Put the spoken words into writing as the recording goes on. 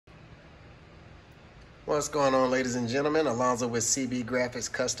What's going on, ladies and gentlemen? Alonzo with CB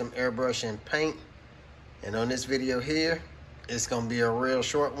Graphics Custom Airbrush and Paint. And on this video here, it's going to be a real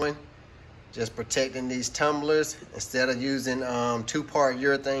short one. Just protecting these tumblers. Instead of using two-part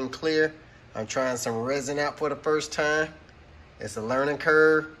urethane clear, I'm trying some resin out for the first time. It's a learning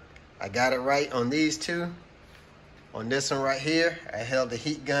curve. I got it right on these two. On this one right here, I held the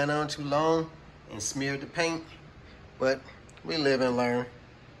heat gun on too long and smeared the paint. But we live and learn.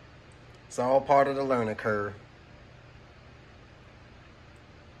 It's all part of the learning curve.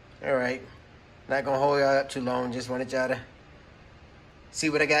 All right, not gonna hold y'all up too long. Just wanted y'all to see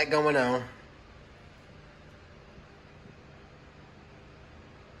what I got going on.